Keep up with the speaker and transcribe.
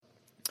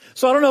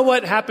So I don't know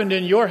what happened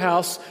in your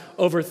house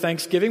over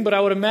Thanksgiving, but I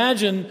would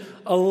imagine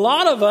a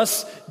lot of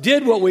us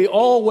did what we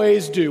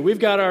always do. We've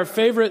got our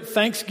favorite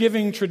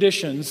Thanksgiving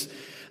traditions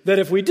that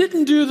if we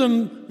didn't do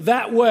them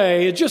that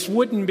way, it just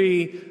wouldn't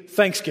be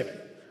Thanksgiving,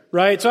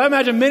 right? So I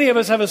imagine many of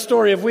us have a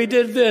story of we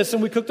did this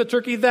and we cooked the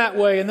turkey that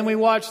way and then we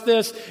watched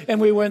this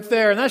and we went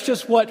there. And that's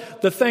just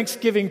what the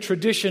Thanksgiving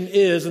tradition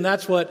is, and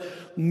that's what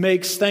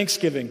makes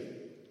Thanksgiving.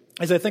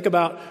 As I think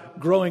about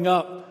growing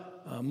up,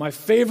 my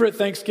favorite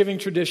Thanksgiving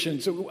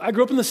tradition. So I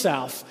grew up in the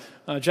South,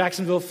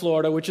 Jacksonville,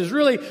 Florida, which is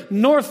really,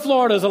 North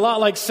Florida is a lot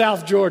like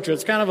South Georgia.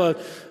 It's kind of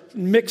a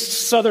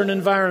mixed Southern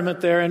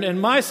environment there.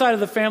 And my side of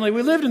the family,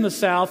 we lived in the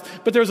South,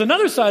 but there was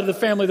another side of the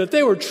family that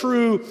they were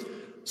true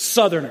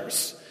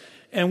Southerners.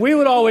 And we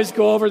would always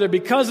go over, there'd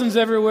be cousins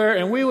everywhere,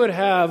 and we would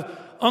have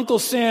Uncle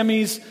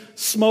Sammy's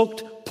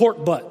smoked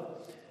pork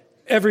butt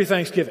every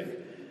Thanksgiving.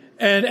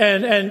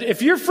 And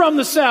if you're from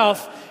the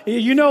South,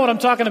 you know what I'm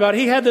talking about.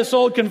 He had this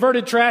old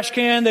converted trash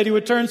can that he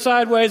would turn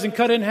sideways and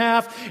cut in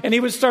half, and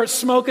he would start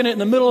smoking it in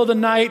the middle of the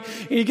night.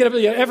 And he'd get up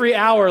every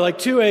hour, like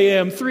 2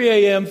 a.m., 3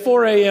 a.m.,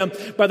 4 a.m.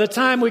 By the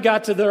time we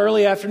got to the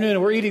early afternoon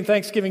and we're eating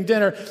Thanksgiving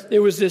dinner, it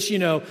was this,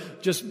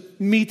 just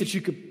meat that you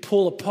could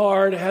pull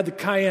apart. It had the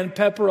cayenne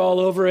pepper all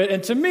over it.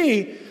 And to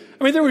me,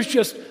 there was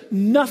just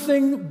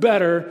nothing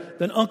better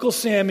than Uncle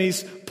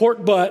Sammy's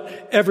pork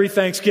butt every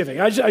Thanksgiving.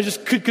 I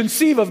just could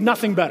conceive of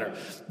nothing better.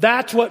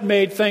 That's what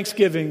made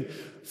Thanksgiving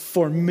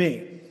for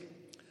me.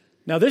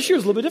 Now, this year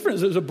is a little bit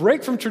different. It was a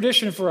break from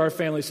tradition for our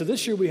family. So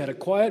this year we had a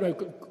quiet.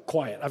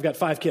 I've got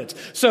 5 kids.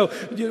 So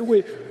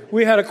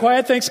we had a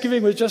quiet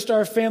Thanksgiving with just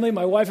our family.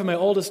 My wife and my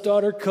oldest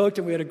daughter cooked,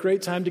 and we had a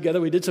great time together.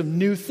 We did some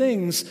new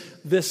things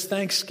this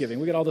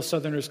Thanksgiving. We got all the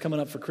Southerners coming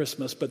up for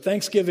Christmas, but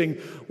Thanksgiving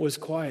was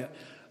quiet.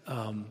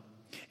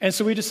 And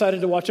so we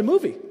decided to watch a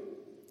movie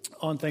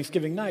on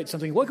Thanksgiving night.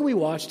 What can we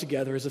watch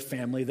together as a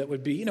family that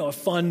would be, a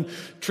fun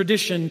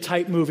tradition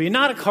type movie?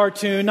 Not a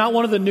cartoon, not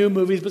one of the new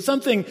movies, but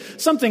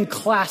something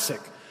classic.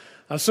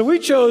 So we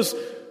chose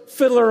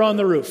Fiddler on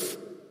the Roof.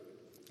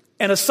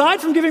 And aside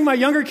from giving my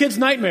younger kids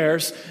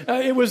nightmares,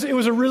 it was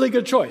a really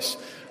good choice.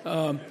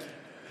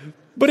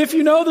 But if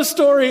you know the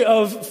story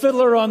of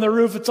Fiddler on the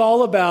Roof, it's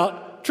all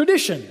about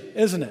tradition,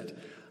 isn't it?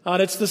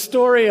 It's the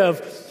story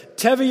of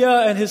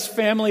Tevye and his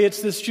family.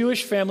 It's this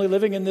Jewish family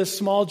living in this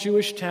small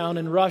Jewish town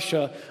in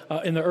Russia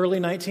in the early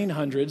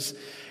 1900s.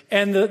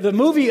 And the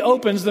movie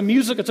opens,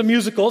 it's a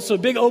musical, so a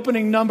big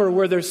opening number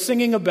where they're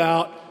singing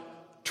about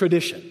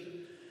tradition.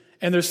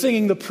 And they're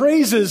singing the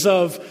praises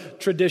of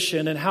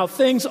tradition and how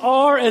things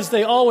are as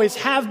they always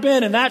have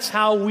been, and that's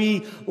how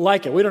we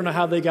like it. We don't know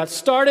how they got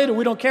started, and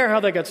we don't care how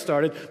they got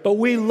started, but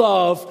we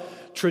love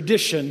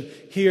tradition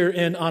here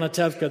in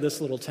Anatevka, this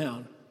little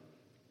town.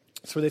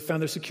 It's where they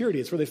found their security.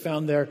 It's where they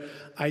found their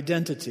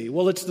identity.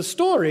 Well, it's the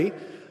story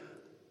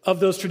of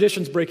those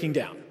traditions breaking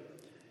down.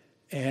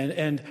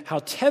 And how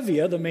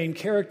Tevye, the main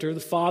character,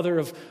 the father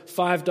of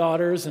 5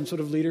 daughters and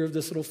sort of leader of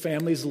this little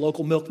family, is the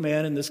local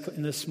milkman in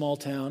this small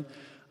town,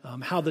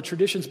 how the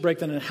traditions break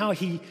down and how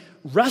he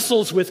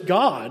wrestles with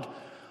God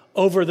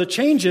over the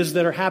changes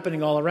that are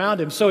happening all around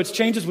him. So it's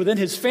changes within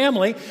his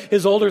family.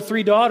 His older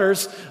 3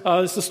 daughters,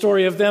 it's the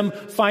story of them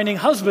finding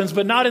husbands,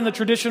 but not in the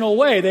traditional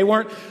way. They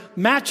weren't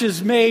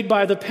matches made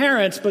by the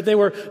parents, but they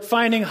were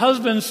finding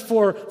husbands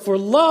for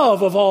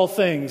love of all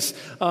things,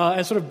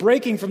 and sort of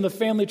breaking from the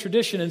family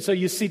tradition. And so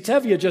you see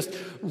Tevye just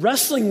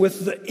wrestling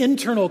with the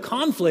internal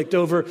conflict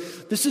over,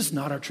 this is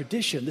not our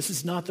tradition. This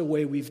is not the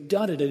way we've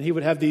done it. And he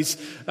would have these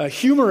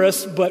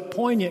humorous but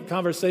poignant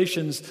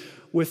conversations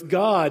with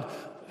God.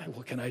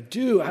 What can I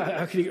do?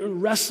 How can you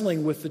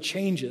wrestling with the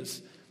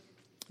changes?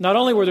 Not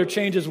only were there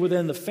changes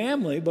within the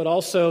family, but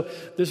also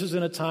this was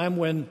in a time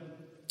when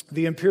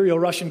the Imperial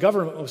Russian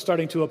government was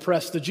starting to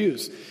oppress the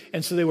Jews.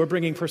 And so they were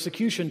bringing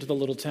persecution to the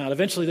little town.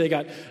 Eventually they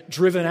got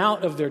driven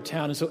out of their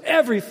town. And so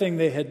everything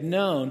they had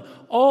known,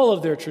 all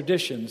of their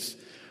traditions,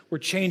 were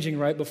changing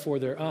right before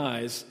their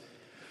eyes.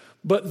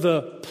 But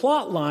the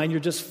plot line, you're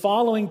just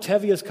following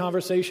Tevye's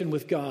conversation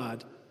with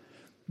God,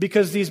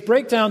 because these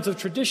breakdowns of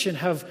tradition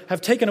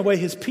have taken away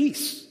his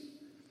peace.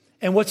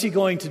 And what's he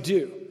going to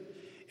do?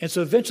 And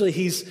so eventually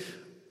he's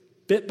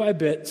bit by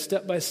bit,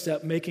 step by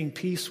step, making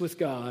peace with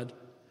God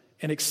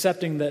and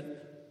accepting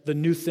that the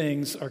new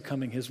things are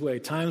coming his way.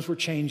 Times were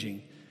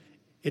changing.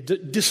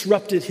 It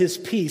disrupted his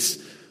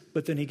peace,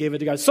 but then he gave it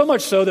to God. So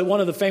much so that one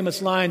of the famous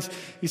lines,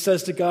 he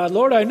says to God,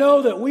 "Lord, I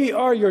know that we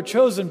are your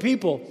chosen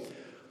people,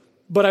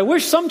 but I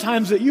wish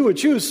sometimes that you would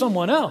choose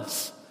someone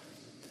else."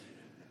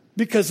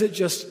 Because it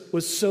just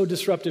was so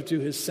disruptive to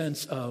his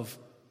sense of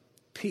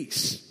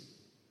peace.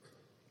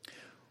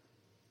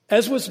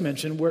 As was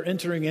mentioned, we're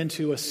entering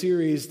into a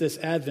series this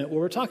Advent where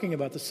we're talking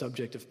about the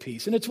subject of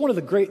peace. And it's one of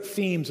the great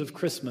themes of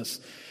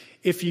Christmas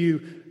if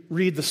you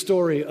read the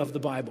story of the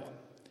Bible.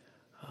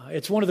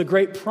 It's one of the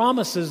great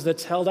promises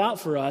that's held out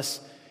for us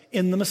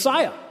in the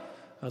Messiah.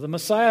 The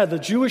Messiah, the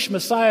Jewish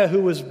Messiah who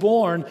was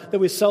born that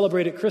we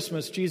celebrate at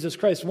Christmas, Jesus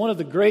Christ. One of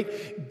the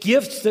great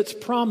gifts that's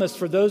promised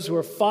for those who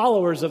are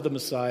followers of the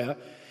Messiah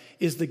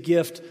is the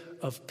gift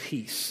of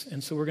peace.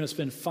 And so we're going to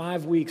spend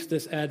 5 weeks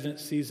this Advent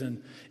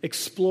season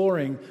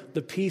exploring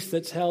the peace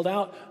that's held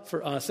out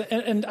for us.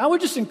 And I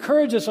would just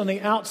encourage us on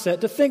the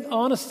outset to think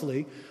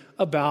honestly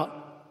about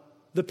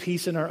the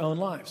peace in our own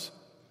lives.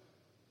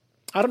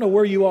 I don't know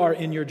where you are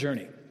in your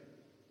journey,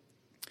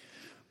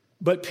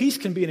 but peace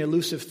can be an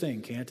elusive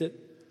thing, can't it?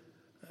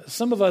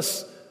 Some of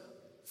us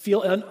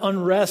feel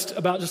unrest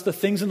about just the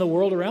things in the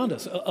world around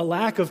us, a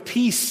lack of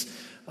peace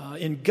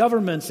in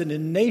governments and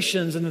in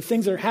nations and the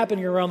things that are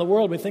happening around the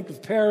world. We think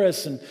of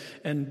Paris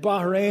and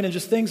Bahrain and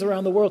just things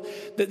around the world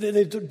that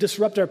they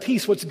disrupt our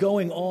peace. What's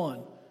going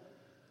on?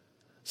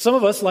 Some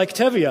of us, like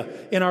Tevye,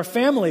 in our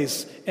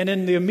families and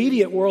in the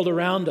immediate world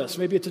around us,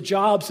 maybe it's a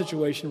job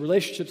situation, a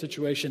relationship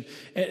situation,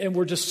 and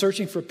we're just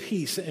searching for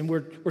peace, and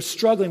we're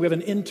struggling. We have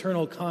an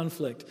internal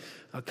conflict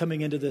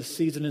coming into this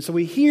season. And so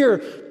we hear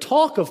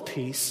talk of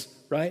peace,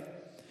 right?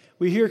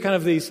 We hear kind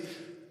of these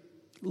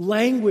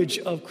language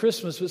of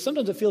Christmas, but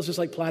sometimes it feels just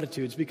like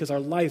platitudes because our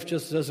life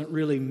just doesn't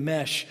really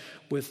mesh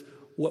with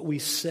what we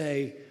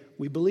say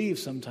we believe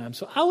sometimes.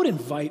 So I would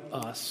invite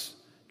us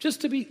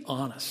just to be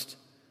honest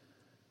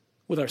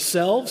with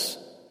ourselves,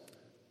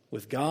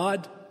 with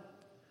God,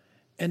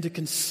 and to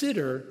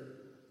consider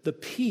the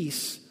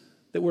peace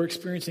that we're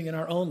experiencing in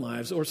our own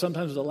lives, or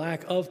sometimes the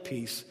lack of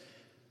peace,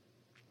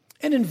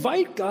 and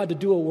invite God to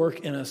do a work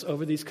in us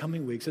over these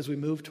coming weeks as we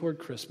move toward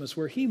Christmas,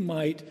 where He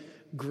might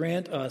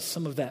grant us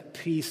some of that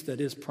peace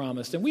that is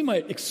promised, and we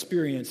might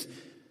experience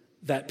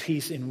that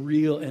peace in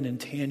real and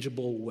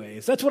intangible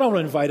ways. That's what I want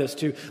to invite us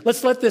to.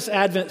 Let's let this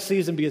Advent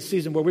season be a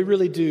season where we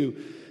really do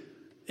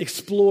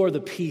explore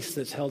the peace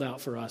that's held out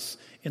for us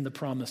in the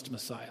promised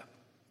Messiah.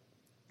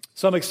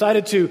 So I'm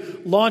excited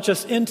to launch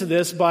us into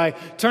this by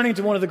turning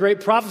to one of the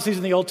great prophecies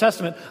in the Old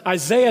Testament,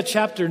 Isaiah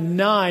chapter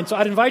 9. So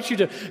I'd invite you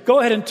to go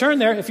ahead and turn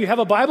there. If you have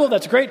a Bible,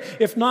 that's great.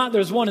 If not,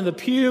 there's one in the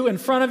pew in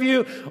front of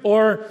you,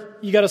 or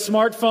you got a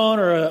smartphone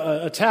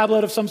or a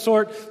tablet of some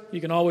sort.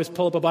 You can always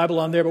pull up a Bible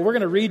on there. But we're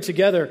going to read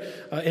together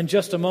in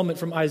just a moment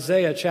from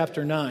Isaiah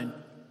chapter 9.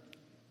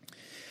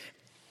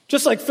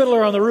 Just like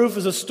Fiddler on the Roof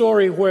is a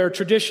story where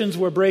traditions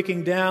were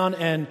breaking down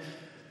and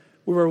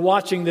we were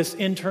watching this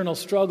internal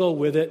struggle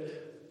with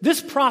it,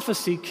 this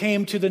prophecy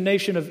came to the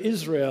nation of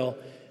Israel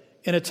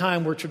in a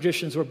time where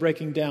traditions were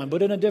breaking down,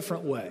 but in a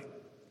different way.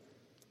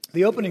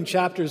 The opening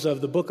chapters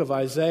of the book of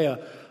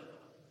Isaiah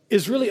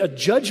is really a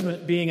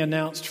judgment being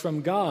announced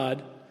from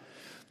God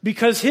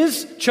because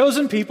His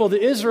chosen people,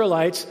 the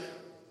Israelites,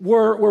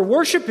 were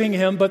worshiping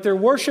Him, but their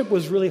worship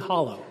was really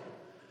hollow.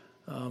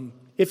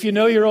 If you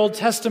know your Old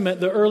Testament,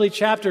 the early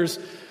chapters,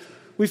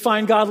 we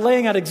find God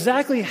laying out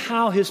exactly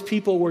how His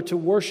people were to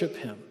worship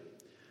Him.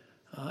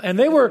 And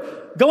they were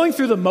going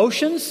through the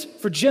motions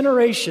for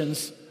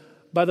generations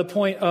by the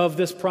point of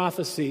this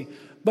prophecy,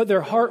 but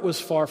their heart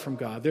was far from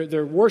God.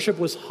 Their worship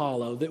was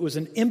hollow. It was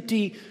an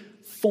empty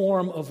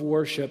form of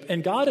worship,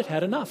 and God had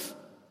had enough.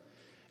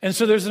 And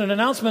so there's an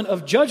announcement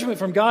of judgment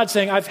from God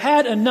saying, I've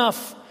had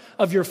enough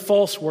of your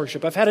false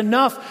worship. I've had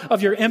enough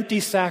of your empty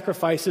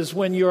sacrifices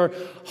when your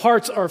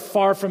hearts are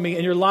far from me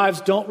and your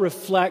lives don't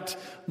reflect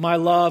my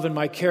love and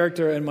my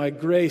character and my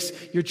grace.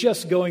 You're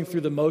just going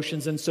through the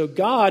motions. And so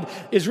God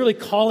is really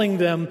calling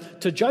them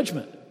to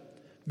judgment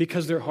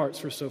because their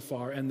hearts were so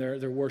far and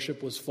their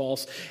worship was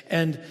false.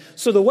 And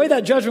so the way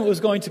that judgment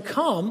was going to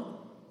come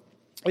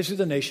is through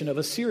the nation of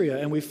Assyria.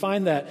 And we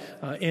find that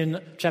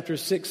in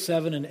chapters 6,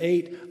 7, and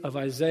 8 of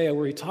Isaiah,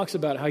 where he talks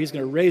about how he's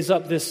going to raise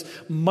up this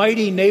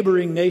mighty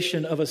neighboring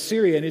nation of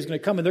Assyria, and he's going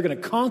to come and they're going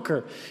to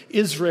conquer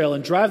Israel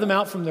and drive them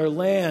out from their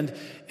land,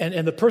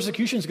 and the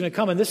persecution is going to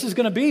come, and this is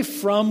going to be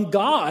from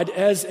God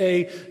as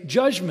a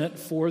judgment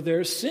for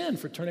their sin,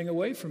 for turning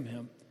away from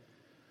Him.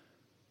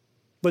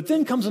 But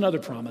then comes another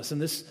promise,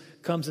 and this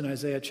comes in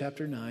Isaiah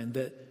chapter 9,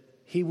 that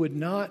He would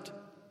not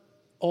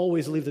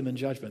always leave them in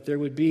judgment. There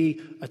would be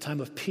a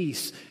time of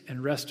peace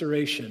and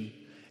restoration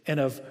and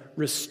of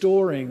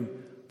restoring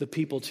the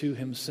people to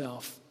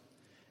Himself.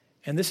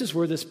 And this is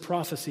where this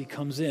prophecy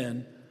comes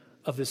in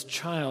of this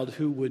child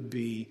who would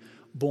be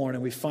born.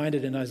 And we find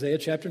it in Isaiah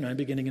chapter 9,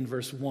 beginning in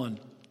verse 1.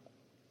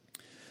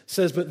 It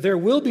says, "But there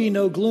will be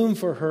no gloom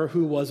for her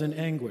who was in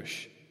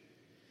anguish.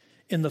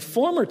 In the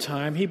former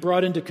time, He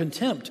brought into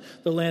contempt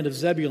the land of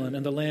Zebulun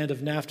and the land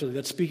of Naphtali."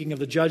 That's speaking of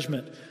the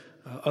judgment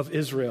of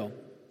Israel.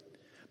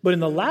 "But in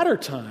the latter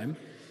time,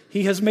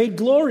 He has made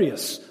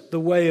glorious the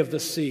way of the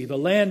sea, the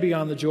land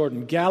beyond the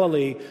Jordan,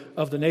 Galilee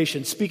of the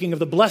nations," speaking of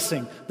the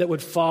blessing that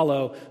would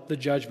follow the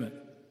judgment.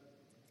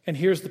 And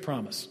here's the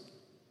promise.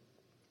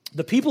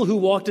 "The people who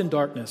walked in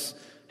darkness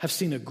have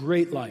seen a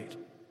great light.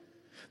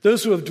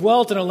 Those who have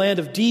dwelt in a land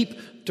of deep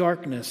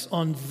darkness,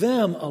 on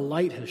them a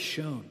light has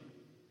shone.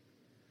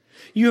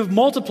 You have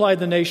multiplied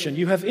the nation.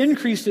 You have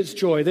increased its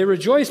joy. They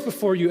rejoice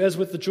before you as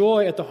with the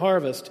joy at the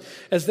harvest,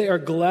 as they are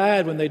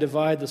glad when they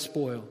divide the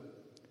spoil.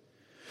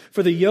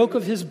 For the yoke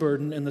of his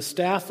burden and the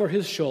staff for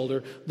his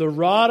shoulder, the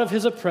rod of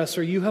his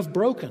oppressor you have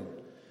broken,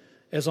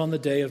 as on the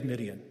day of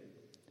Midian.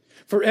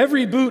 For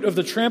every boot of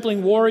the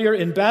trampling warrior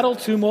in battle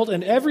tumult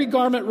and every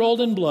garment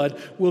rolled in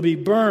blood will be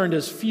burned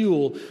as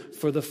fuel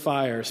for the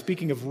fire.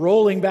 Speaking of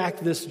rolling back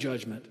this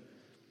judgment.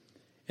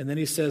 And then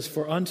he says,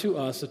 for unto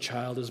us a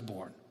child is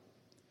born.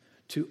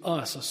 To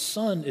us a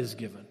son is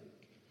given.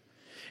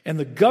 And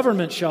the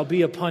government shall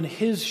be upon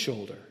his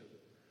shoulder.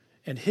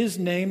 And his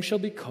name shall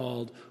be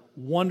called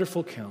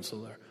Wonderful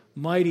Counselor,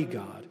 Mighty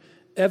God,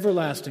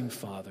 Everlasting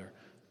Father,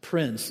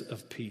 Prince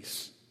of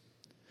Peace.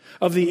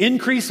 Of the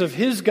increase of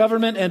his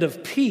government and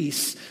of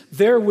peace,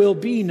 there will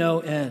be no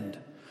end.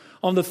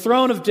 On the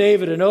throne of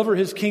David and over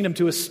his kingdom,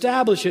 to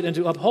establish it and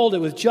to uphold it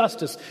with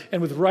justice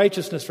and with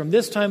righteousness from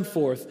this time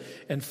forth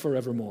and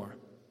forevermore.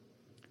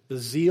 The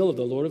zeal of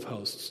the Lord of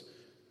hosts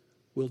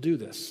will do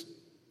this.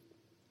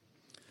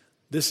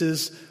 This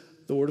is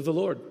the word of the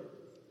Lord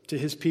to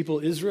his people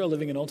Israel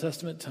living in Old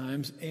Testament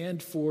times,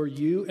 and for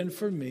you and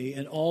for me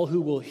and all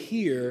who will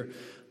hear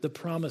the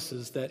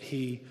promises that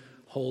he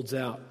holds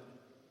out.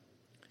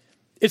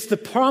 It's the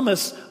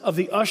promise of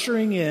the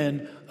ushering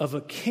in of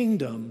a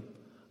kingdom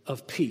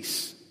of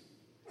peace.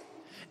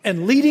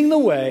 And leading the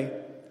way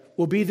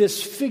will be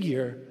this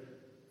figure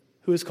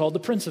who is called the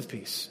Prince of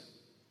Peace.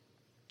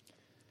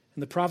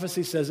 And the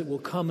prophecy says it will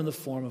come in the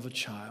form of a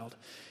child.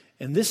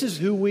 And this is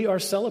who we are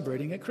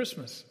celebrating at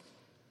Christmas.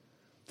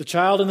 The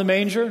child in the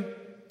manger,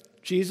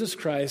 Jesus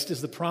Christ,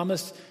 is the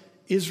promised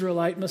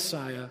Israelite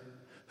Messiah,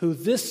 who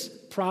this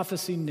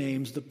prophecy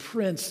names the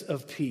Prince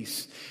of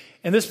Peace.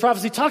 And this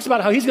prophecy talks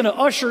about how he's going to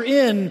usher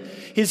in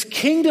his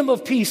kingdom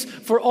of peace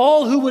for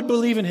all who would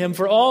believe in him,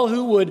 for all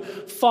who would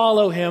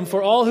follow him,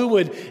 for all who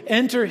would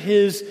enter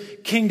his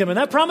kingdom. And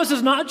that promise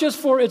is not just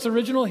for its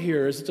original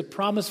hearers. It's a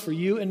promise for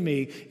you and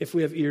me if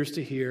we have ears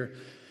to hear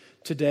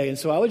today. And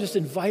so I would just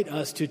invite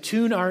us to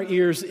tune our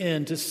ears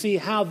in to see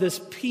how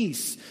this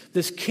peace,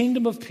 this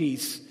kingdom of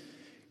peace,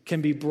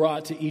 can be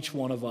brought to each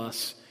one of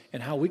us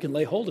and how we can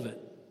lay hold of it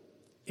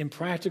in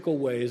practical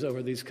ways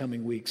over these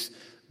coming weeks,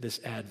 this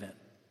Advent.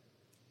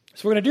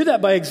 So we're going to do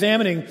that by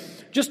examining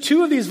just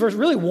two of these verses,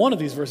 really one of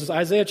these verses,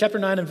 Isaiah chapter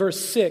 9 and verse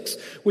 6,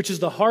 which is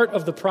the heart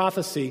of the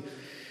prophecy.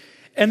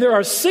 And there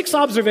are 6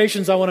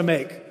 observations I want to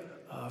make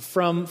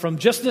from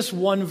just this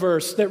one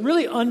verse that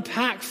really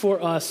unpack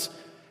for us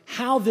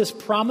how this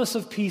promise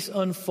of peace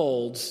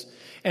unfolds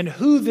and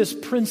who this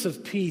Prince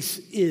of Peace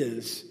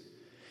is,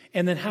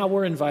 and then how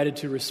we're invited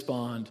to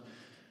respond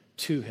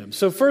to him.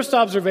 So first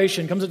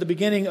observation comes at the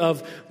beginning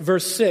of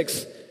verse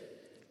 6.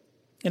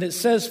 And it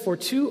says, for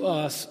to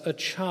us a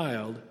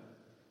child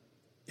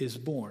is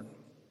born.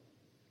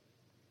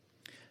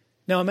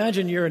 Now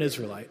imagine you're an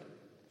Israelite,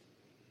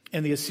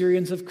 and the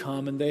Assyrians have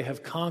come, and they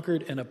have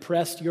conquered and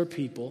oppressed your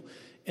people,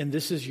 and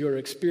this is your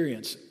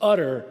experience.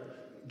 Utter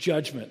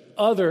judgment,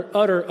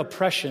 utter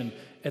oppression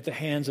at the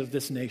hands of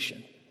this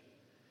nation.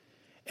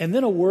 And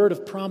then a word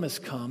of promise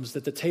comes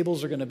that the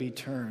tables are going to be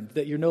turned,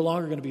 that you're no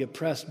longer going to be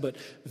oppressed, but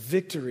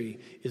victory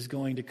is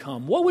going to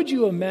come. What would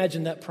you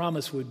imagine that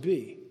promise would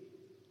be?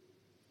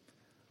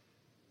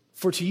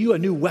 For to you a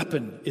new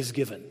weapon is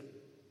given.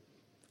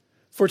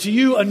 For to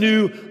you a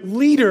new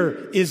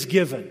leader is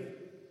given.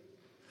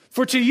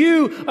 For to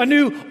you a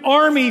new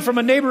army from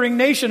a neighboring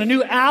nation, a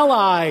new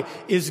ally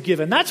is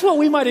given. That's what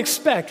we might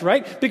expect,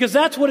 right? Because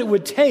that's what it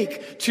would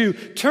take to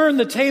turn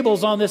the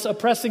tables on this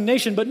oppressing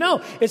nation. But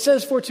no, it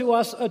says, for to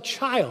us a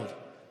child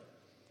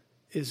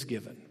is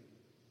given.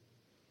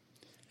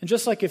 And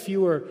just like if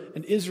you were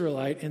an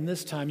Israelite in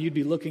this time, you'd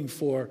be looking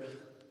for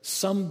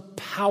some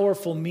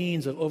powerful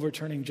means of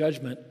overturning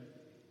judgment.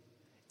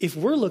 If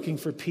we're looking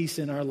for peace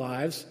in our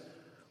lives,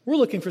 we're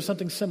looking for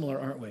something similar,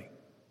 aren't we?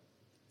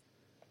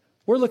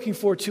 We're looking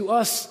for, to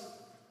us,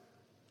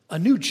 a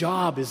new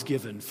job is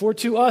given. For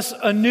to us,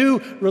 a new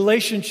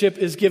relationship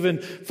is given.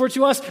 For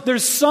to us,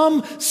 there's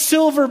some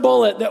silver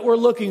bullet that we're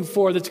looking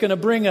for that's going to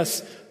bring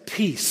us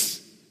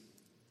peace.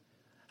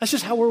 That's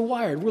just how we're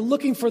wired. We're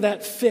looking for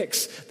that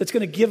fix that's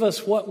going to give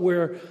us what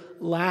we're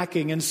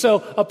lacking. And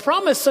so a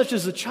promise such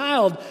as a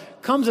child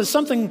comes as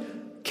something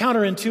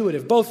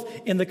counterintuitive,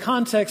 both in the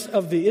context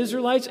of the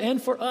Israelites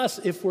and for us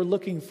if we're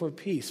looking for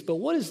peace. But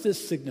what does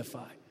this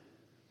signify?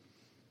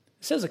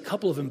 It says a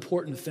couple of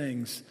important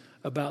things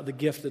about the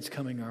gift that's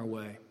coming our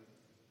way.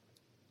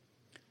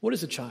 What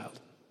is a child?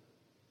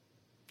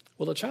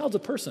 Well, a child's a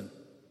person.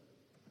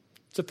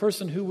 It's a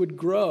person who would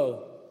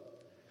grow,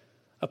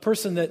 a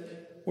person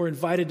that we're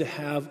invited to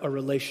have a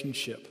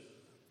relationship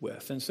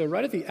with. And so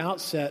right at the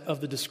outset of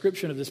the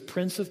description of this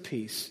Prince of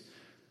Peace,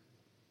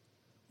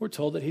 we're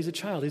told that he's a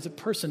child, he's a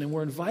person, and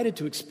we're invited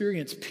to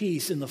experience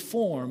peace in the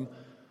form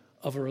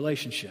of a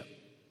relationship.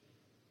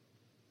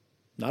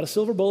 Not a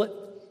silver bullet,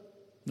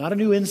 not a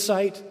new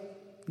insight,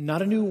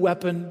 not a new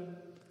weapon,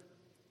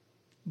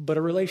 but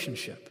a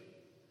relationship.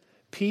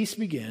 Peace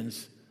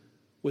begins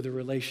with a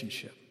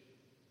relationship.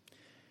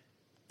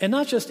 And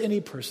not just any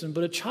person,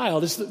 but a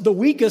child. It's the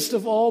weakest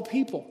of all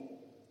people.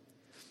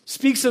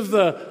 Speaks of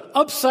the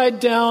upside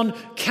down,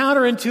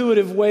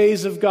 counterintuitive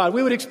ways of God.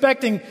 We would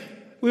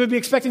be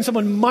expecting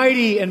someone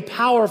mighty and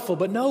powerful,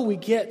 but no, we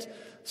get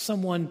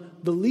someone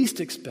the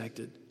least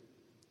expected.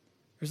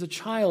 There's a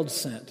child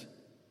sent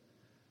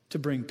to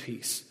bring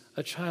peace,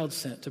 a child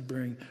sent to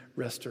bring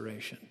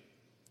restoration.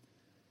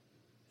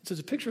 So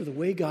it's a picture of the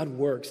way God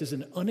works is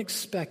an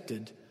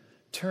unexpected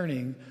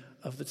turning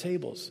of the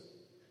tables.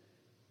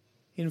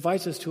 He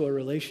invites us to a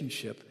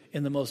relationship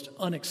in the most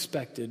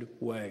unexpected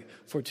way.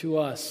 For to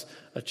us,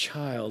 a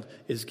child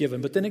is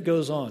given. But then it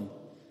goes on.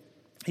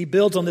 He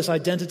builds on this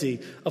identity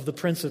of the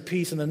Prince of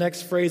Peace in the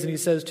next phrase, and he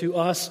says, to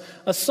us,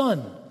 a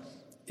son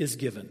is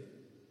given.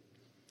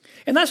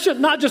 And that's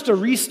not just a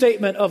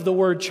restatement of the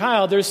word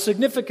child. There's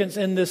significance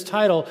in this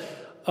title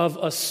of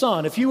a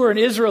son. If you were an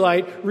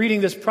Israelite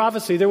reading this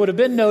prophecy, there would have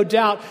been no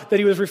doubt that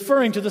he was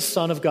referring to the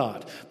Son of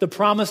God, the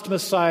promised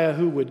Messiah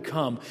who would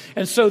come.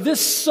 And so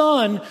this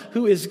son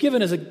who is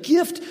given as a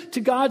gift to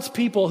God's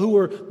people who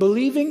were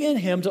believing in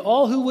him, to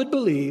all who would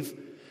believe,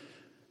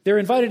 they're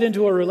invited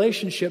into a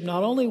relationship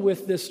not only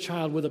with this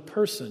child, with a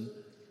person,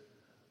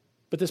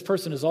 but this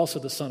person is also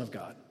the Son of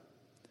God.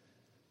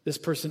 This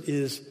person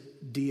is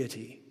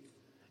deity.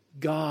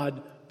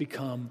 God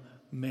become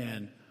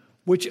man,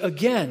 which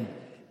again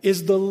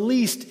is the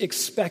least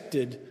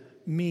expected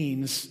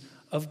means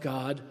of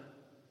God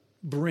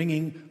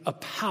bringing a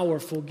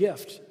powerful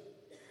gift.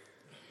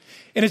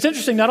 And it's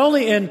interesting, not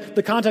only in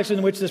the context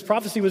in which this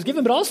prophecy was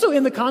given, but also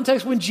in the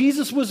context when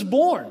Jesus was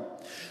born.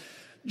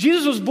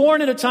 Jesus was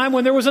born at a time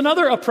when there was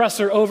another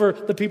oppressor over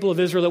the people of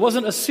Israel. It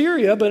wasn't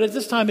Assyria, but at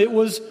this time it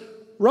was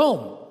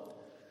Rome.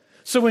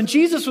 So when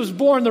Jesus was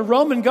born, the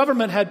Roman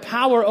government had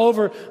power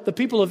over the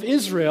people of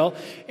Israel.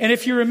 And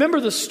if you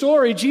remember the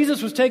story,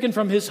 Jesus was taken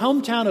from his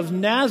hometown of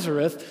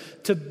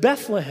Nazareth to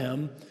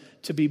Bethlehem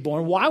to be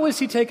born. Why was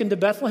he taken to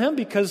Bethlehem?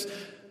 Because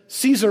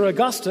Caesar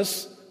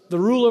Augustus, the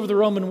ruler of the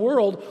Roman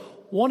world,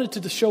 wanted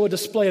to show a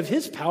display of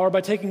his power by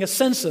taking a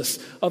census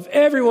of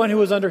everyone who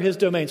was under his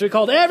domain. So he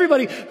called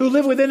everybody who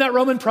lived within that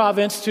Roman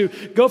province to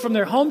go from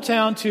their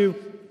hometown to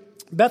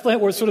Bethlehem,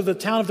 was sort of the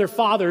town of their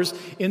fathers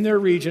in their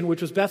region,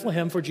 which was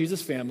Bethlehem for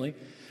Jesus' family,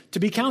 to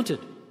be counted.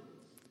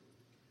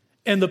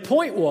 And the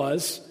point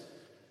was,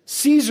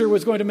 Caesar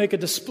was going to make a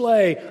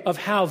display of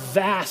how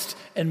vast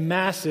and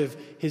massive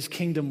his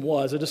kingdom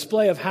was, a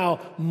display of how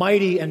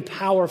mighty and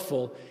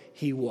powerful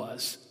he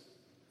was.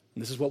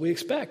 And this is what we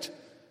expect,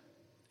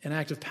 an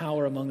act of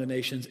power among the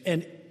nations.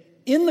 And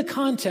in the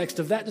context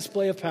of that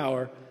display of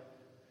power,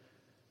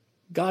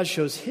 God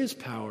shows his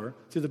power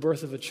through the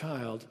birth of a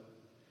child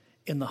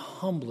in the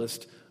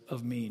humblest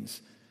of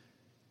means.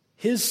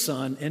 His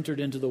son entered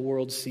into the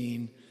world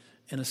scene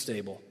in a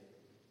stable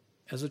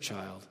as a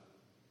child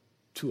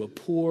to a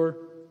poor,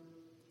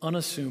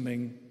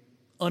 unassuming,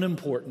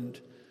 unimportant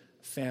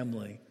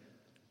family.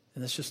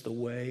 And that's just the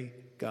way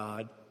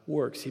God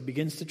works. He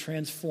begins to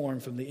transform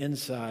from the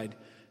inside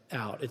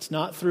out. It's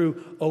not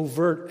through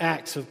overt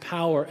acts of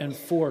power and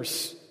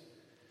force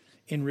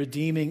in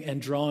redeeming and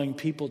drawing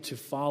people to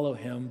follow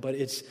him, but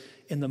it's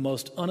in the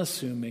most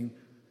unassuming,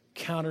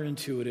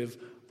 counterintuitive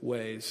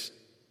ways.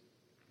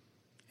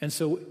 And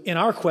so in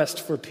our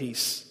quest for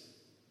peace,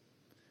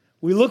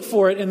 we look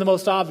for it in the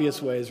most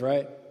obvious ways,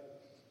 right?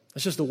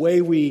 It's just the way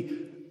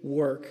we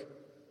work.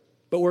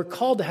 But we're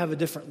called to have a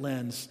different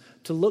lens,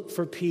 to look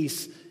for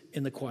peace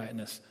in the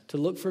quietness, to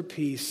look for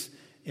peace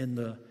in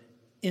the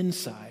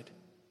inside.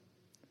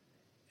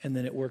 And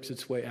then it works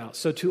its way out.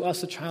 So to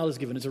us, a child is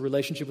given. It's a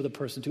relationship with a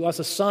person. To us,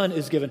 a son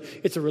is given.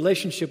 It's a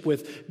relationship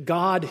with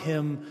God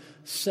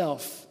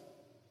himself.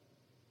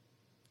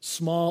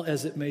 Small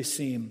as it may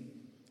seem.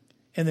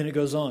 And then it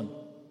goes on.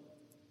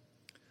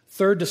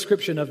 Third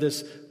description of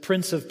this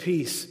Prince of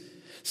Peace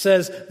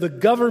says, the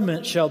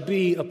government shall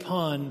be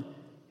upon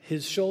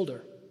his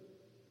shoulder.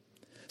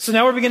 So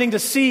now we're beginning to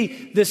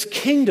see this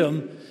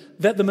kingdom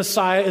that the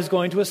Messiah is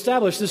going to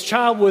establish. This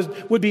child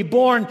would be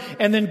born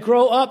and then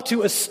grow up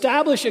to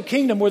establish a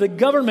kingdom where the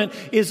government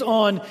is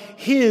on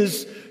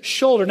his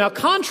shoulder. Now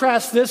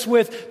contrast this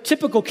with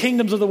typical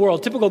kingdoms of the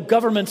world, typical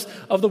governments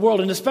of the world,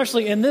 and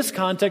especially in this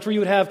context where you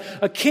would have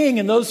a king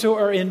and those who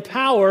are in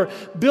power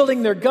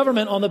building their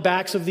government on the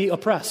backs of the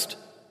oppressed.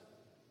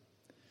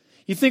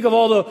 You think of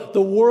all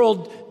the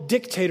world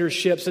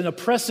dictatorships and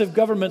oppressive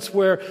governments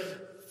where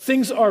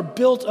things are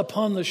built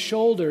upon the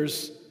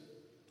shoulders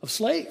of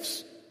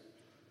slaves,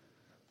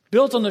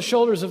 built on the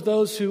shoulders of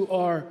those who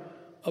are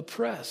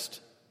oppressed.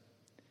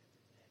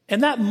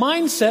 And that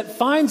mindset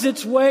finds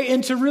its way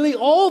into really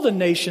all the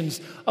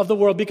nations of the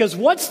world, because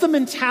what's the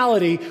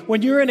mentality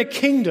when you're in a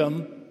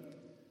kingdom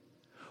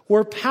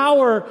where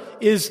power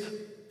is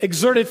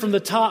exerted from the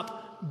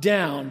top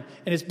down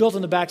and is built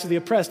on the backs of the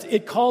oppressed?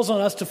 It calls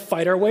on us to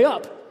fight our way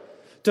up,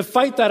 to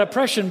fight that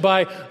oppression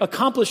by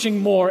accomplishing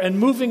more and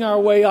moving our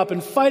way up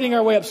and fighting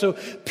our way up. So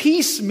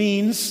peace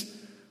means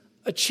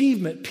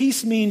achievement.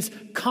 Peace means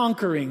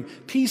conquering.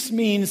 Peace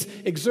means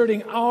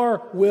exerting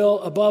our will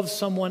above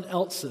someone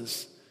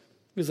else's,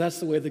 because that's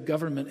the way the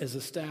government is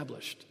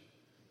established.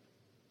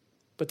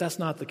 But that's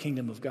not the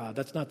kingdom of God.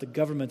 That's not the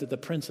government that the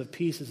Prince of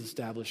Peace is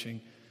establishing.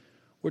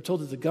 We're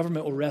told that the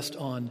government will rest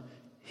on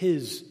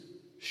his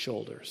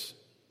shoulders.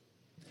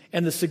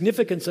 And the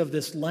significance of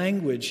this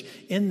language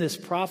in this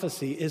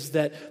prophecy is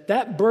that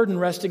that burden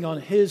resting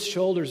on his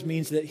shoulders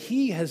means that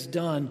he has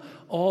done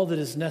all that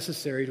is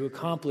necessary to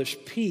accomplish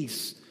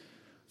peace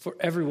for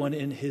everyone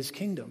in his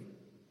kingdom.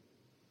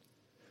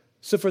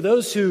 So for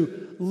those who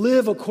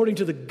live according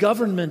to the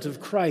government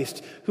of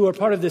Christ, who are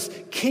part of this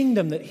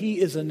kingdom that he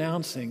is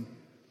announcing,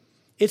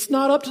 it's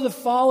not up to the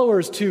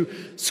followers to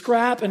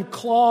scrap and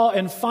claw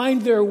and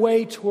find their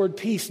way toward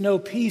peace. No,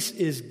 peace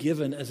is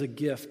given as a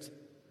gift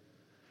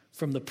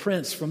from the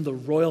prince, from the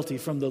royalty,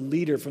 from the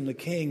leader, from the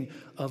king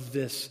of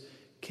this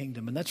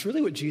kingdom. And that's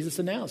really what Jesus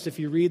announced. If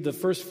you read the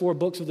first 4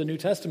 books of the New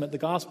Testament, the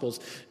Gospels,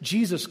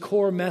 Jesus'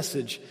 core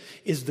message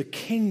is the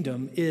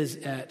kingdom is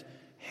at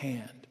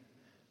hand.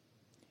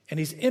 And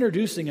he's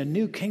introducing a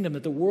new kingdom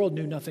that the world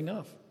knew nothing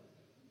of.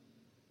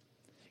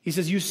 He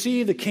says, you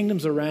see the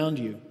kingdoms around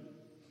you.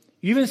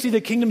 You even see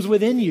the kingdoms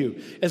within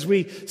you as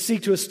we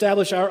seek to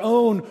establish our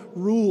own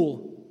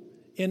rule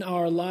in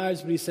our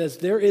lives. But he says,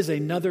 there is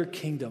another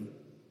kingdom.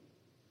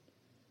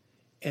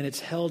 And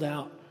it's held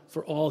out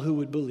for all who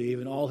would believe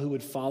and all who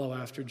would follow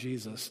after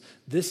Jesus.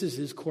 This is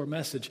his core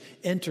message.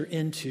 Enter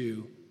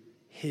into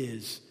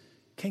his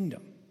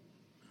kingdom.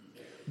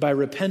 By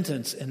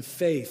repentance and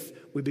faith,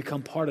 we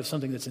become part of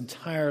something that's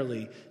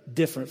entirely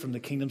different from the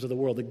kingdoms of the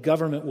world. The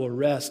government will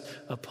rest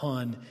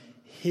upon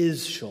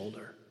his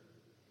shoulder.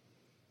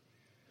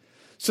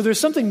 So there's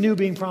something new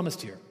being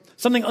promised here.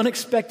 Something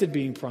unexpected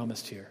being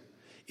promised here.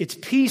 It's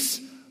peace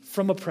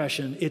from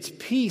oppression. It's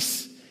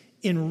peace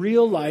in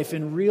real life,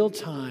 in real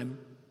time,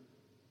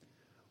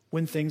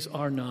 when things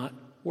are not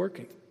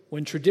working.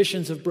 When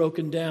traditions have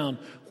broken down.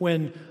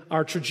 When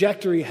our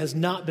trajectory has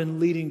not been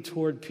leading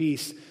toward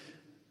peace.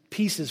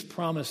 Peace is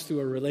promised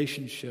through a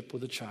relationship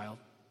with a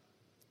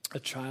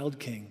child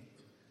king.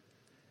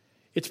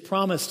 It's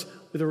promised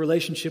with a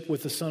relationship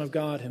with the Son of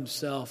God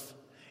himself.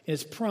 And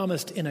it's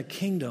promised in a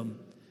kingdom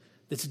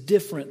that's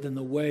different than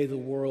the way the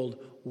world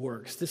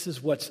works. This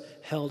is what's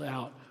held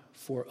out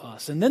for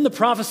us. And then the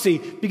prophecy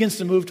begins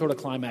to move toward a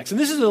climax. And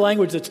this is the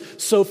language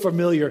that's so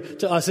familiar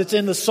to us. It's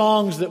in the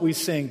songs that we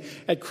sing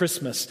at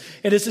Christmas.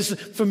 And it's this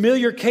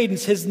familiar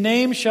cadence. His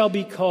name shall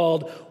be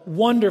called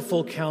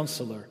Wonderful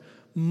Counselor,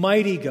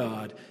 Mighty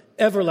God,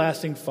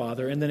 Everlasting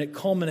Father. And then it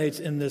culminates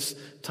in this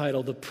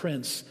title, the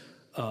Prince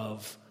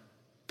of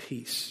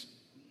Peace.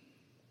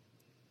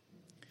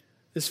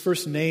 This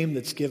first name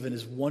that's given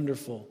is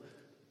Wonderful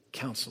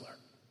Counselor.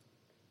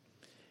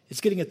 It's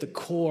getting at the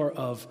core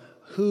of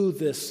who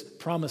this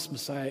promised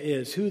Messiah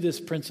is, who this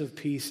Prince of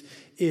Peace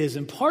is.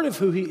 And part of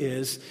who he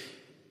is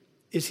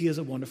he is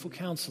a wonderful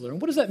counselor. And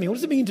what does that mean? What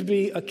does it mean to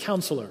be a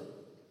counselor?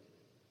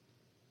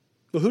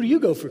 Well, who do you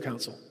go for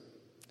counsel?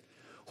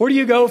 Where do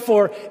you go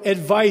for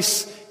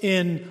advice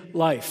in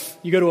life?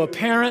 You go to a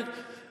parent,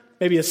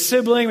 maybe a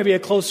sibling, maybe a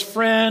close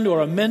friend,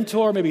 or a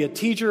mentor, maybe a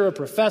teacher or a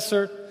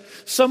professor,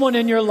 someone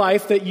in your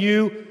life that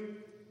you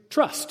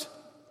trust,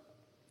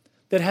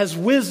 that has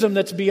wisdom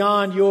that's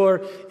beyond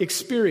your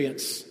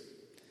experience.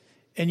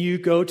 And you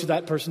go to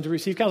that person to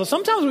receive counsel.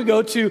 Sometimes we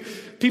go to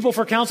people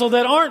for counsel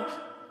that aren't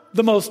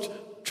the most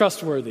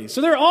trustworthy.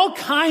 So there are all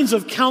kinds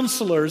of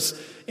counselors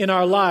in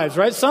our lives,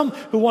 right? Some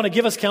who want to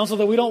give us counsel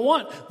that we don't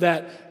want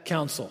that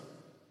counsel.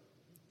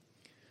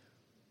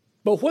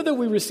 But whether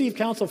we receive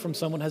counsel from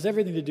someone has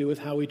everything to do with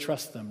how we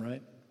trust them,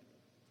 right?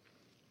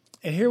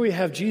 And here we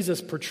have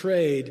Jesus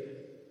portrayed,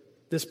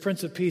 this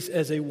Prince of Peace,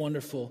 as a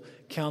wonderful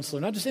counselor.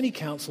 Not just any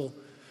counsel,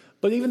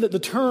 but even the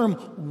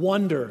term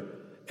wonder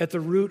at the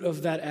root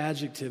of that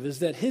adjective is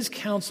that his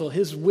counsel,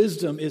 his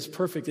wisdom is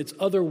perfect. It's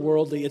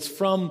otherworldly. It's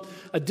from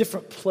a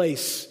different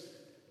place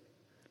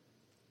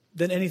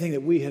than anything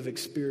that we have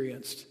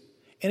experienced.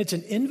 And it's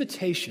an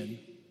invitation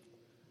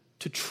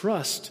to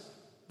trust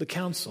the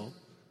counsel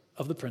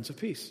of the Prince of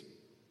Peace.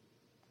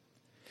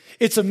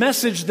 It's a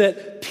message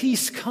that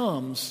peace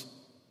comes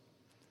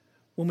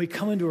when we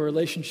come into a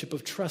relationship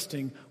of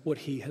trusting what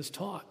he has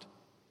taught.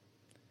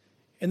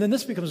 And then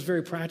this becomes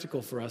very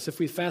practical for us. If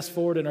we fast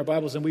forward in our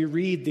Bibles and we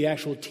read the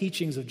actual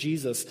teachings of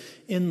Jesus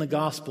in the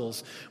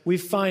Gospels, we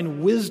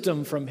find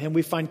wisdom from him,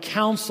 we find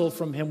counsel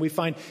from him, we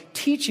find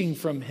teaching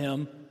from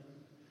him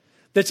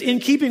that's in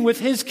keeping with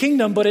his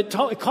kingdom, but it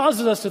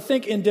causes us to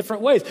think in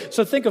different ways.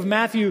 So think of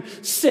Matthew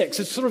 6.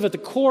 It's sort of at the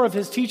core of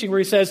his teaching where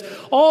he says,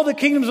 all the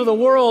kingdoms of the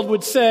world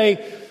would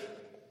say,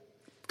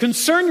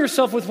 concern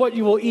yourself with what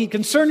you will eat.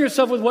 Concern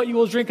yourself with what you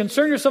will drink.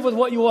 Concern yourself with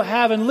what you will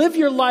have. And live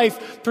your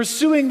life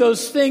pursuing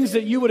those things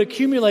that you would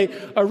accumulate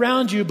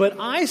around you. But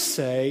I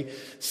say,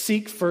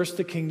 seek first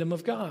the kingdom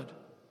of God.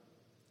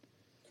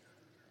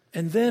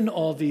 And then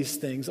all these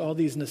things, all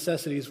these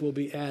necessities will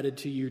be added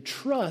to you.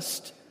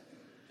 Trust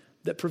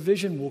that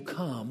provision will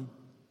come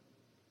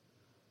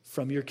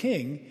from your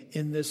king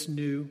in this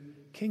new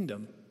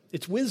kingdom.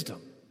 It's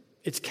wisdom.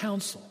 It's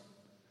counsel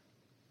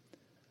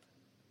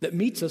that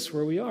meets us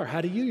where we are.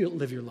 How do you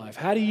live your life?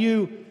 How do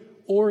you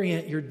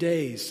orient your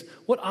days?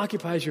 What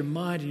occupies your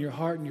mind and your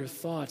heart and your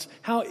thoughts?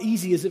 How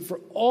easy is it for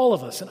all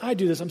of us? And I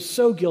do this. I'm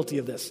so guilty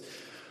of this.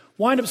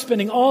 wind up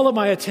spending all of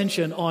my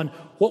attention on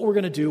what we're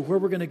going to do, where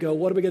we're going to go,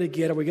 what are we going to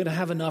get, are we going to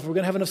have enough, are we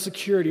going to have enough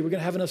security, are we going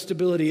to have enough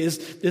stability, is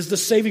the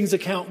savings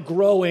account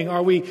growing,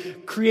 are we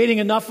creating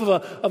enough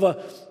of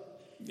a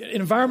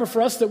environment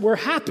for us that we're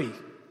happy?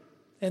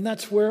 And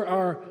that's where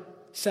our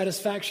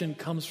satisfaction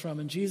comes from.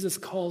 And Jesus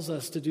calls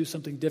us to do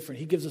something different.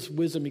 He gives us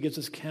wisdom, he gives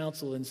us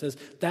counsel, and says,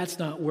 that's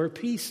not where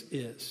peace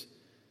is.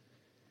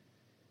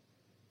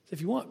 If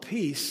you want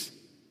peace,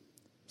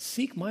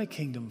 seek my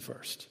kingdom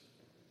first.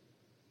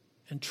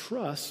 And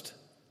trust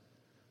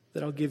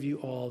that I'll give you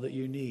all that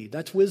you need.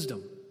 That's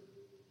wisdom.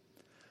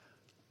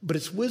 But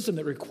it's wisdom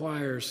that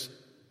requires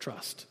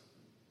trust.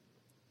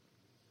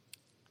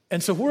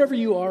 And so wherever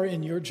you are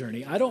in your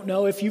journey, I don't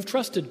know if you've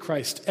trusted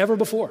Christ ever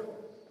before.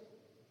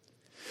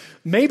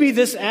 Maybe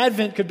this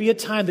Advent could be a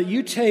time that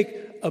you take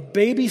a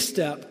baby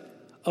step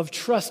of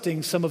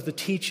trusting some of the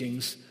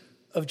teachings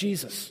of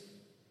Jesus.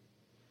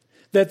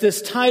 That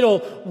this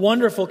title,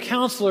 Wonderful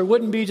Counselor,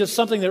 wouldn't be just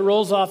something that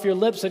rolls off your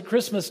lips at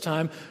Christmas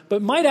time,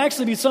 but might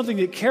actually be something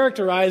that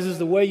characterizes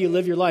the way you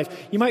live your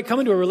life. You might come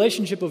into a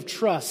relationship of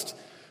trust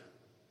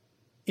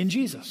in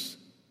Jesus.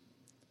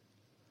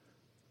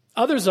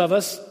 Others of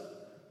us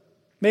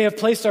may have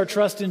placed our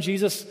trust in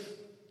Jesus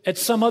at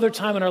some other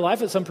time in our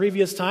life, at some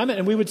previous time,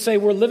 and we would say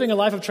we're living a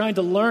life of trying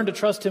to learn to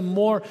trust Him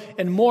more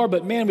and more,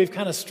 but man, we've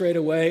kind of strayed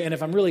away, and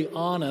if I'm really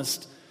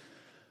honest,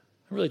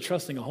 I'm really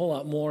trusting a whole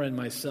lot more in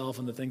myself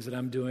and the things that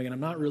I'm doing, and I'm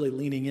not really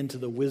leaning into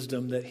the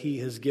wisdom that He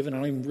has given. I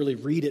don't even really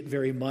read it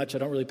very much. I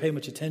don't really pay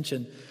much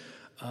attention.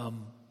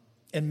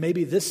 And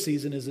maybe this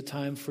season is a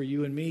time for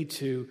you and me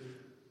to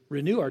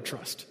renew our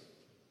trust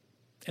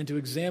and to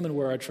examine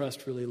where our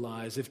trust really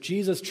lies. If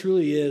Jesus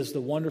truly is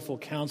the wonderful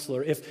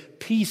counselor, if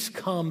peace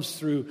comes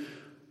through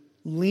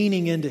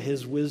leaning into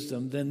His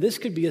wisdom, then this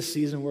could be a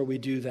season where we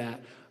do that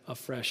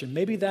afresh. And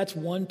maybe that's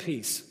one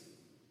piece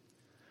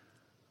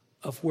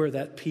of where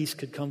that peace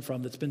could come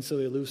from that's been so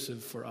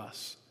elusive for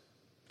us.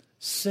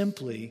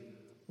 Simply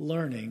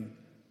learning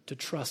to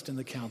trust in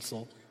the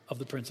counsel of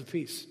the Prince of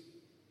Peace.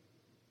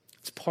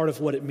 It's part of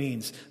what it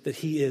means that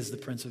He is the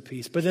Prince of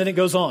Peace. But then it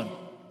goes on.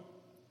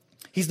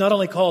 He's not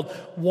only called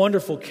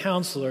Wonderful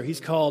Counselor, He's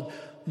called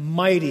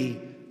Mighty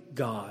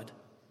God.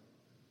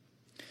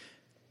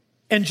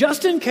 And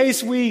just in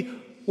case we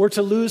were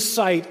to lose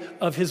sight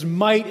of His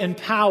might and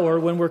power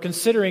when we're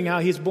considering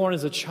how He's born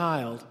as a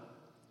child,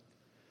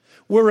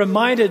 we're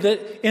reminded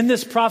that in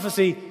this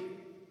prophecy,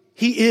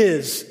 He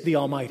is the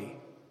Almighty.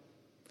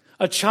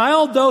 A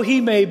child though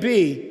He may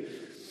be,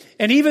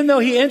 and even though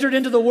He entered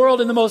into the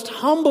world in the most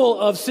humble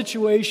of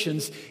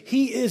situations,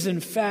 He is in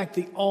fact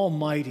the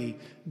Almighty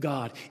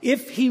God.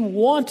 If He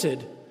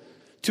wanted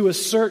to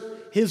assert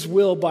His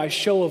will by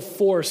show of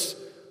force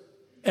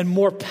and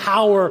more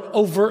power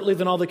overtly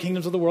than all the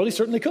kingdoms of the world, He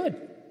certainly could.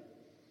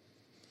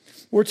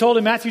 We're told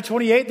in Matthew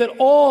 28 that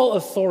all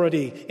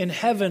authority in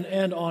heaven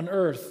and on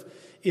earth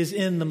is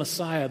in the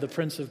Messiah, the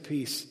Prince of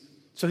Peace.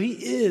 So He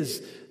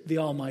is the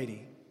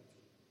Almighty.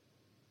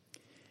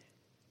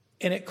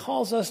 And it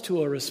calls us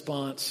to a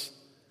response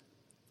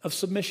of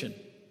submission.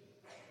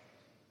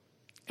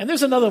 And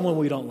there's another one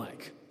we don't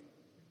like.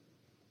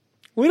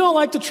 We don't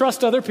like to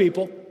trust other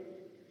people,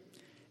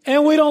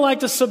 and we don't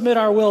like to submit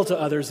our will to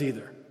others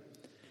either.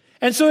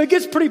 And so it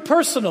gets pretty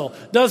personal,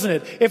 doesn't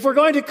it? If we're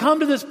going to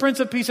come to this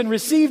Prince of Peace and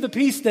receive the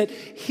peace that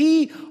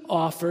He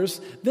offers,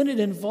 then it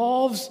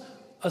involves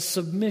a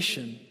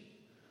submission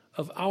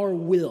of our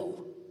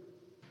will,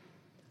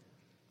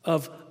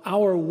 of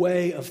our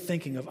way of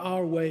thinking, of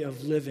our way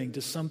of living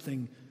to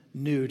something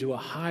new, to a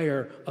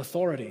higher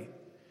authority.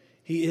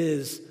 He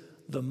is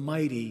the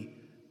mighty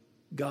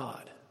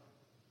God.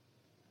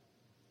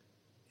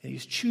 And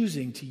He's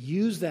choosing to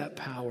use that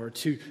power,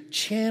 to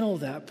channel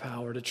that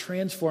power, to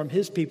transform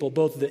His people,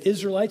 both the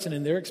Israelites and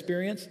in their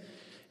experience,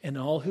 and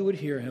all who would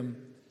hear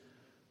Him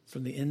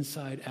from the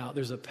inside out.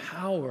 There's a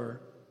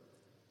power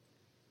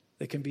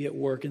that can be at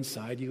work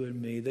inside you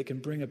and me that can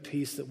bring a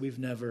peace that we've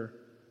never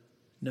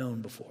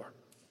known before.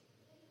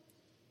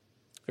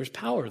 There's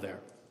power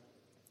there.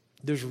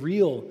 There's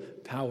real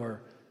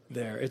power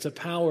there. It's a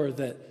power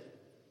that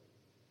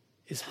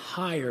is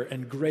higher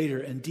and greater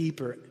and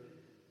deeper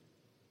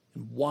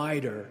and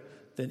wider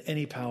than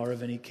any power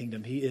of any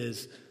kingdom. He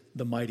is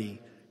the mighty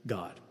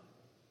God.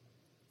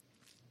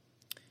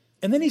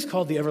 And then He's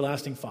called the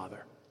Everlasting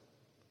Father.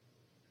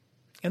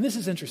 And this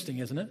is interesting,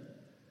 isn't it?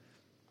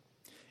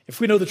 If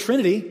we know the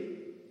Trinity,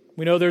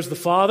 we know there's the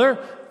Father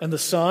and the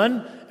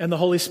Son and the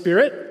Holy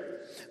Spirit.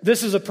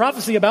 This is a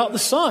prophecy about the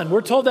Son.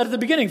 We're told that at the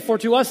beginning. For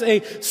to us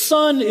a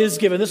Son is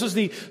given. This is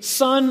the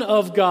Son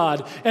of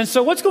God. And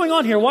so what's going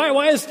on here?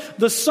 Why is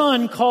the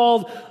Son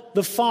called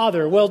the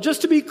Father? Well,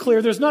 just to be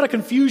clear, there's not a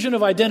confusion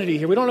of identity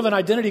here. We don't have an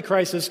identity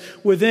crisis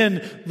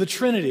within the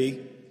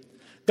Trinity.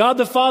 God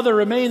the Father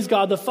remains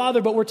God the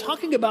Father, but we're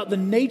talking about the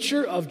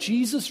nature of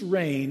Jesus'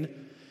 reign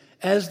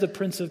as the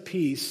Prince of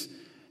Peace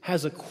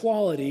has a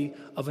quality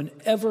of an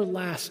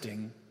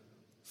everlasting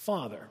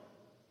Father.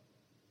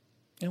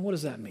 And what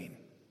does that mean?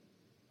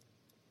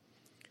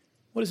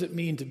 What does it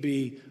mean to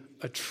be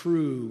a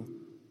true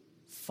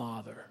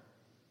Father?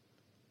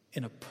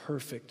 in a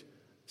perfect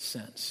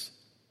sense.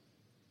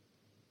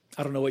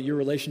 I don't know what your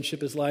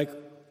relationship is like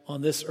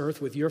on this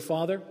earth with your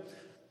father.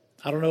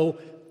 I don't know,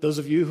 those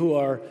of you who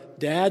are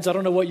dads, I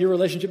don't know what your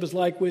relationship is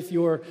like with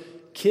your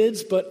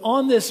kids, but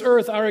on this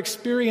earth, our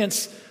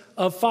experience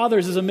of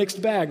fathers is a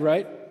mixed bag,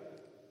 right?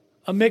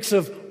 A mix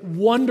of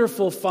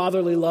wonderful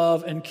fatherly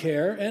love and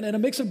care, and a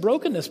mix of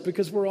brokenness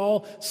because we're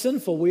all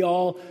sinful. We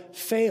all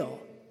fail.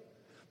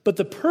 But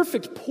the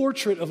perfect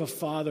portrait of a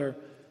father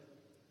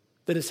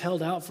that is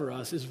held out for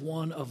us is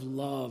one of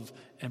love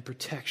and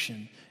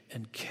protection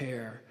and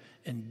care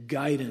and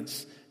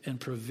guidance and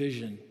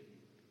provision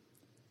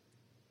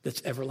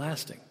that's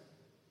everlasting.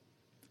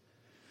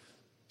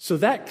 So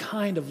that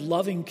kind of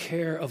loving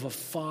care of a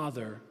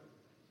father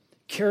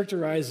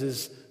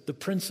characterizes the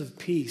Prince of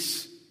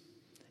Peace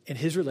in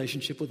his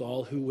relationship with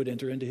all who would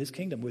enter into his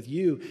kingdom. With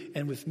you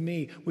and with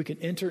me, we can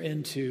enter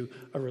into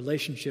a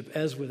relationship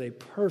as with a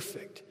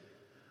perfect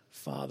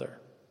father.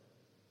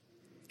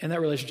 And that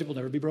relationship will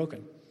never be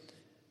broken.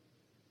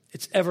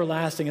 It's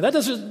everlasting. And that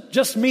doesn't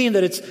just mean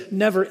that it's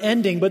never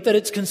ending, but that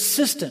it's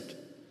consistent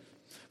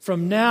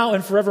from now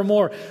and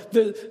forevermore.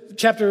 The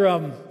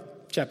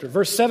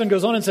verse 7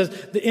 goes on and says,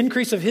 the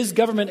increase of his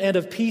government and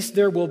of peace,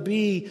 there will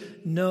be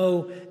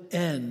no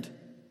end.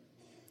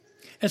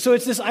 And so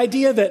it's this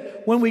idea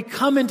that when we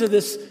come into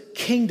this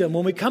kingdom,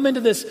 when we come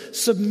into this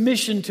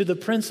submission to the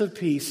Prince of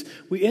Peace,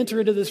 we enter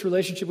into this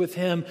relationship with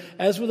him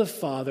as with a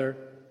father,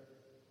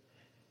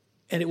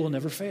 and it will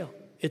never fail.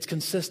 It's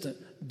consistent,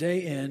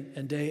 day in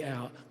and day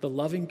out, the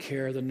loving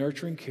care, the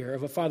nurturing care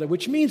of a father,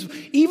 which means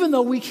even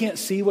though we can't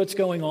see what's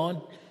going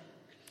on,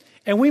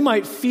 and we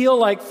might feel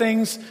like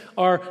things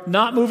are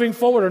not moving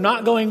forward or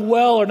not going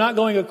well or not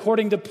going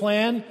according to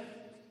plan,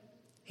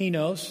 he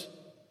knows.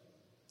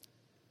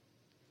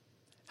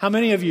 How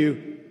many of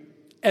you,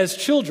 as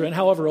children,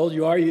 however old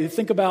you are, you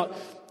think about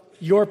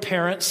your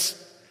parents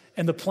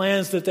and the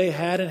plans that they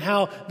had and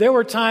how there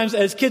were times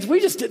as kids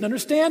we just didn't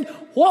understand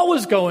what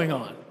was going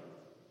on.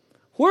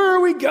 Where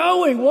are we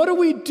going? What are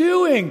we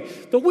doing?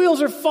 The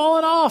wheels are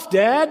falling off,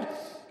 Dad.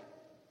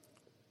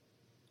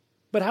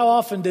 But how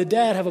often did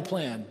Dad have a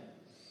plan?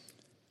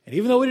 And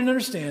even though we didn't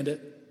understand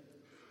it,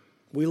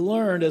 we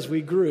learned as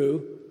we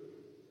grew,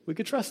 we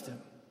could trust him.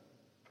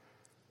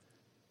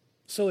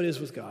 So it is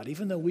with God.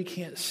 Even though we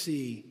can't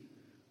see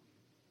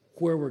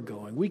where we're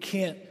going, we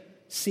can't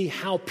see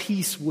how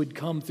peace would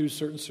come through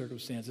certain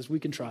circumstances, we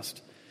can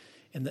trust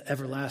in the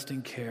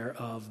everlasting care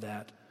of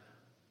that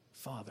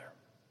Father.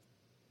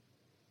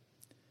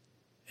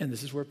 And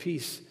this is where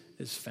peace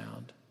is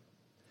found.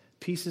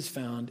 Peace is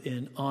found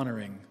in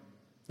honoring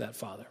that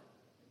Father.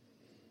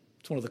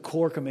 It's one of the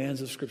core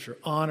commands of Scripture.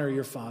 Honor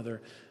your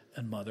father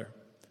and mother.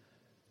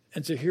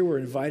 And so here we're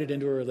invited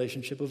into a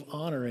relationship of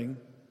honoring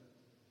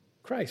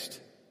Christ,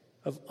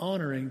 of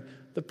honoring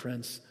the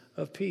Prince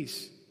of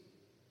Peace.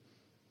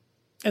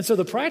 And so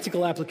the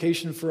practical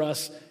application for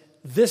us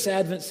this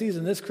Advent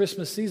season, this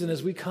Christmas season,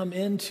 as we come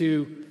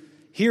into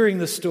hearing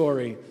the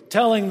story,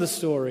 telling the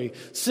story,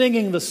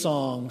 singing the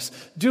songs,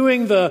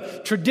 doing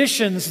the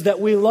traditions that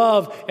we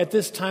love at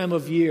this time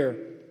of year.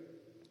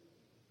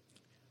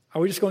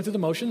 Are we just going through the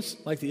motions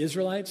like the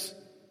Israelites?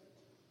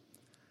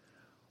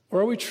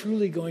 Or are we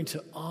truly going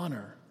to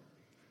honor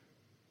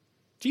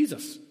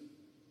Jesus,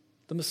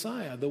 the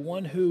Messiah, the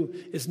one who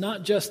is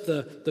not just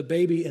the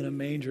baby in a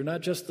manger,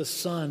 not just the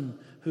son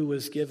who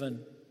was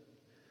given,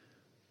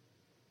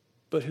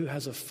 but who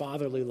has a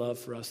fatherly love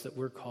for us that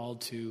we're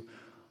called to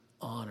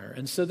honor?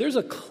 And so there's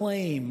a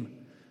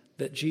claim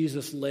that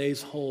Jesus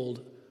lays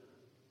hold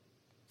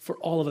for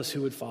all of us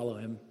who would follow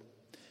him.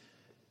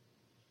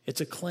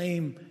 It's a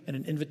claim and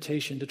an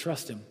invitation to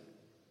trust him,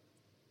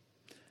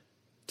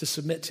 to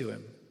submit to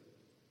him,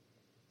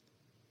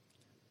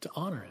 to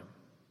honor him,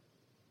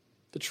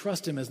 to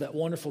trust him as that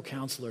wonderful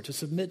counselor, to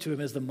submit to him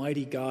as the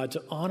mighty God,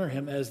 to honor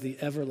him as the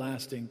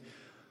everlasting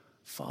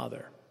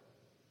Father.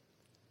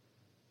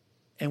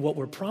 And what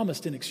we're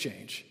promised in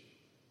exchange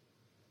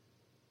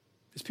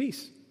is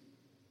peace.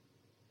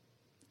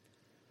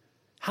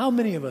 How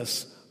many of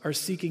us are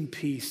seeking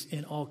peace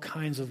in all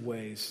kinds of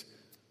ways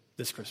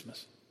this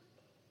Christmas?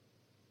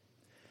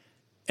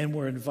 And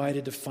we're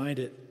invited to find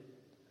it,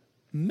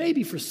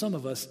 maybe for some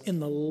of us, in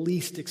the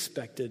least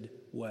expected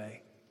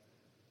way.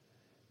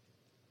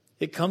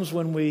 It comes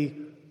when we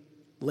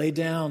lay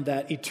down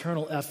that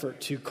eternal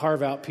effort to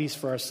carve out peace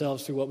for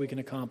ourselves through what we can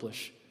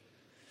accomplish.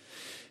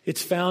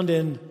 It's found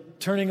in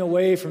turning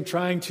away from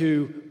trying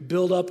to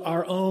build up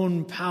our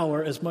own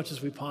power as much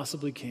as we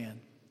possibly can.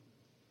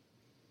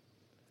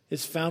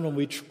 It's found when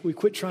we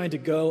quit trying to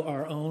go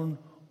our own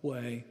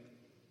way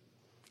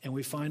and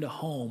we find a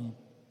home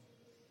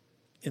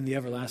in the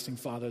everlasting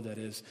Father that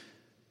is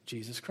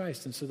Jesus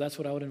Christ. And so that's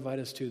what I would invite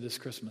us to this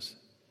Christmas.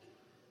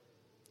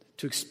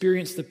 To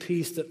experience the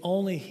peace that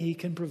only he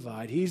can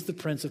provide. He's the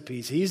Prince of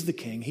Peace. He's the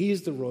King.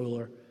 He's the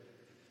ruler.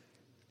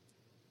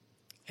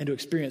 And to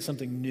experience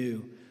something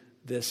new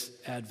this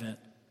Advent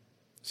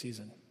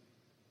season.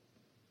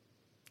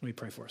 Let me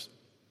pray for us.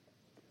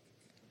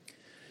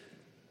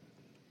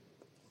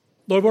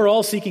 Lord, we're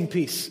all seeking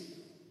peace.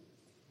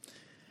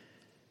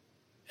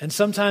 And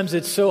sometimes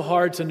it's so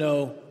hard to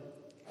know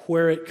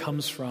where it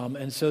comes from.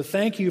 And so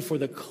thank you for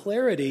the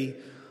clarity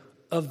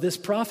of this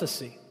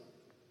prophecy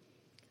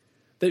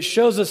that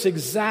shows us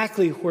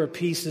exactly where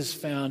peace is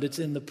found. It's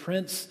in the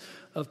Prince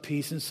of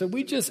Peace. And so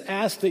we just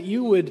ask that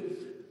you would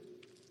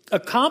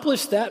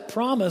accomplish that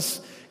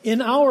promise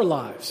in our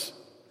lives.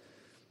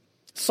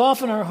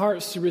 Soften our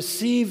hearts to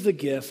receive the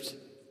gift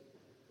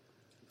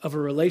of a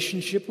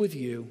relationship with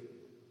you,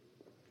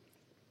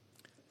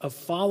 of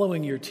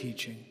following your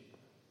teaching,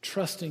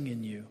 trusting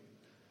in you,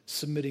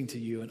 submitting to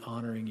you, and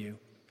honoring you.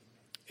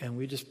 And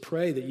we just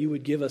pray that you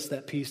would give us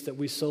that peace that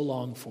we so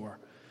long for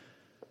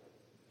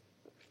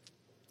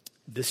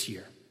this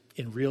year,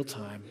 in real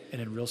time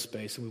and in real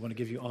space. And we want to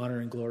give you honor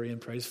and glory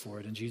and praise for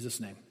it. In Jesus'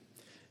 name,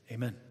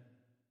 amen.